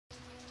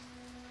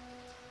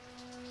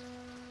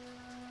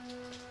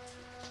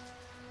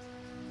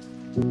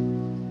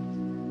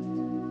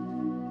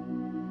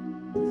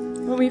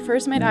we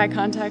first made eye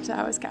contact,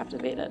 I was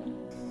captivated.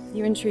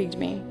 You intrigued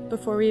me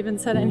before we even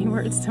said any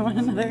words to one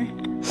another.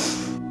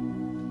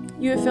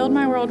 You have filled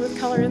my world with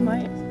color and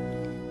light.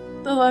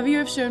 The love you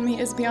have shown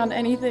me is beyond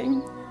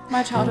anything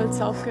my childhood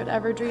self could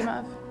ever dream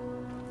of.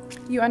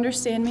 You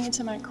understand me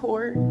to my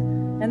core,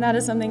 and that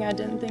is something I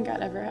didn't think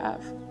I'd ever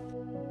have.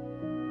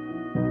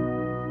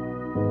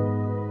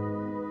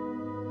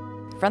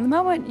 From the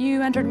moment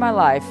you entered my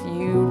life,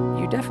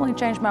 you definitely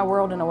changed my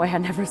world in a way I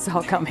never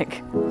saw coming,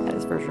 that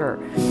is for sure.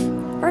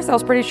 First, I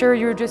was pretty sure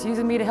you were just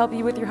using me to help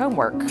you with your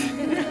homework,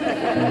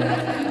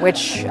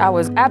 which I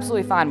was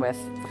absolutely fine with,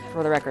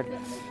 for the record.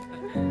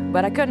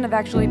 But I couldn't have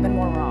actually been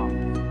more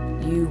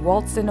wrong. You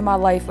waltzed into my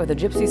life with a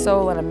gypsy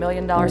soul and $1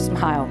 million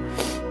smile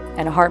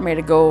and a heart made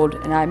of gold,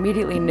 and I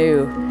immediately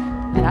knew,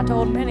 and I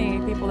told many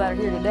people that are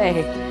here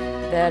today,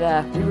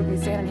 that we would be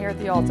standing here at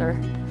the altar,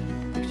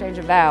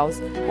 exchanging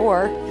vows,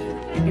 or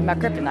you'd be my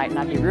kryptonite and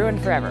I'd be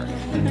ruined forever.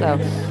 So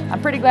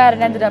I'm pretty glad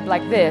it ended up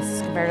like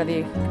this compared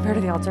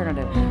to the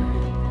alternative.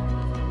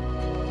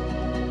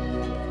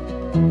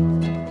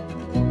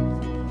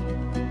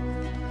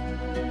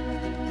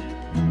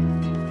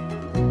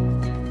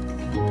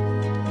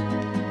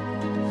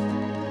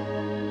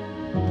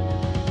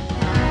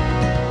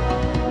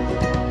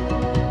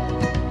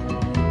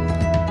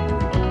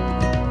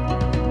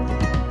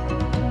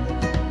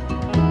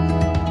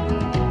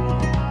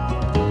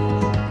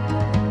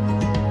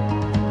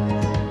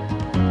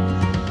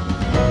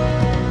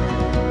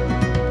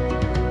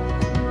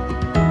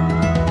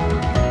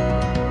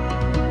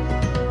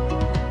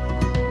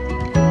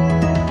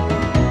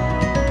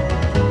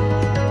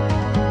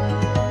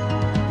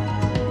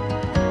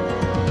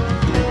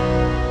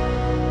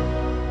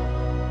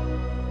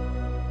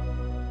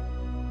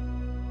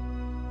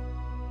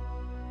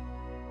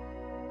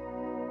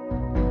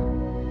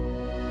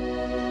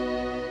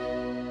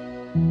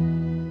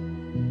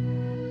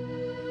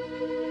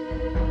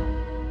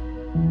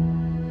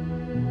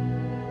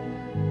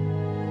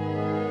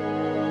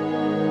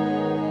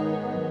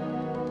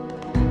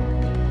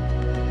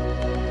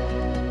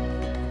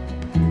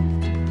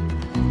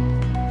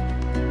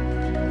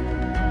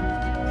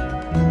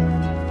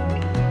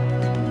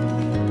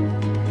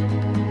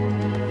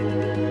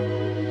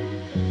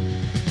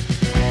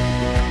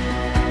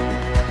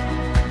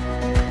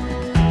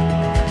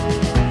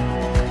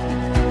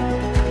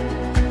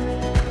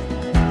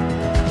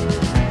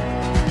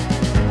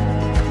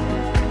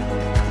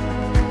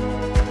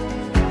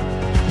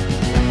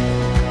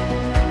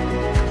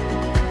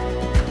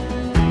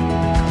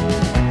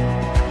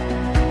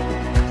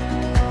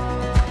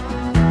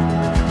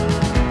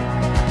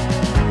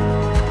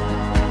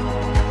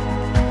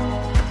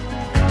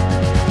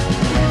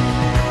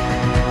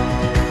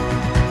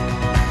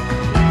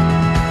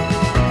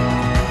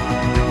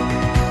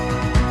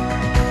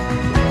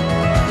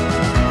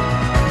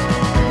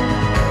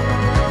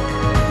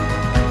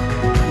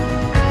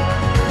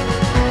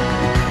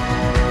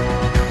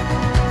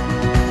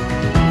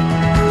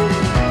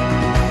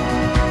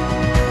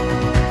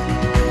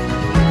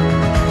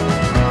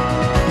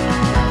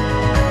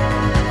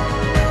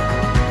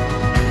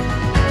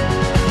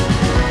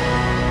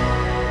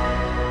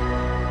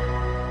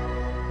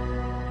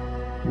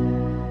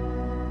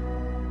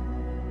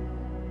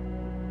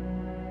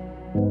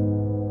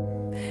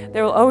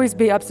 There will always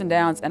be ups and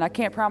downs, and I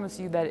can't promise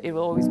you that it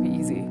will always be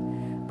easy.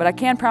 But I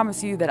can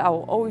promise you that I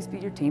will always be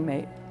your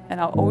teammate, and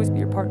I'll always be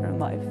your partner in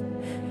life.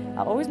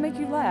 I'll always make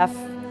you laugh,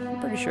 I'm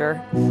pretty sure.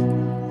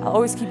 I'll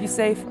always keep you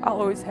safe, I'll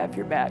always have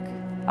your back.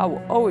 I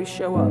will always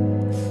show up,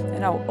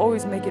 and I will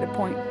always make it a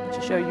point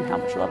to show you how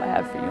much love I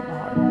have for you in my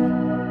heart.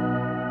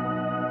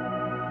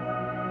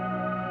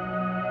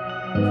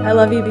 I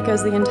love you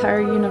because the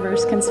entire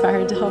universe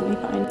conspired to help me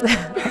find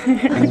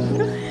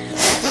you.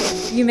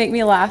 You make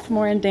me laugh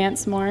more and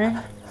dance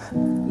more.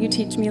 You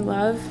teach me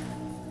love.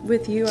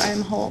 With you, I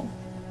am whole.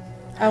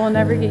 I will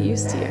never get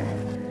used to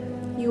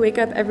you. You wake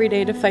up every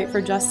day to fight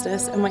for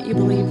justice and what you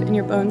believe in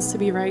your bones to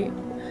be right,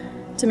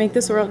 to make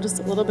this world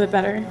just a little bit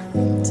better,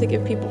 to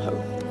give people hope.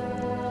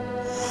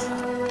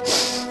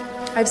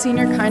 I've seen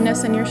your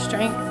kindness and your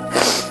strength.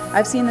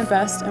 I've seen the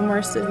best and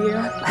worst of you,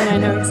 and I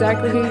know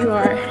exactly who you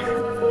are.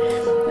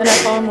 And I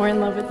fall more in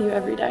love with you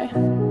every day.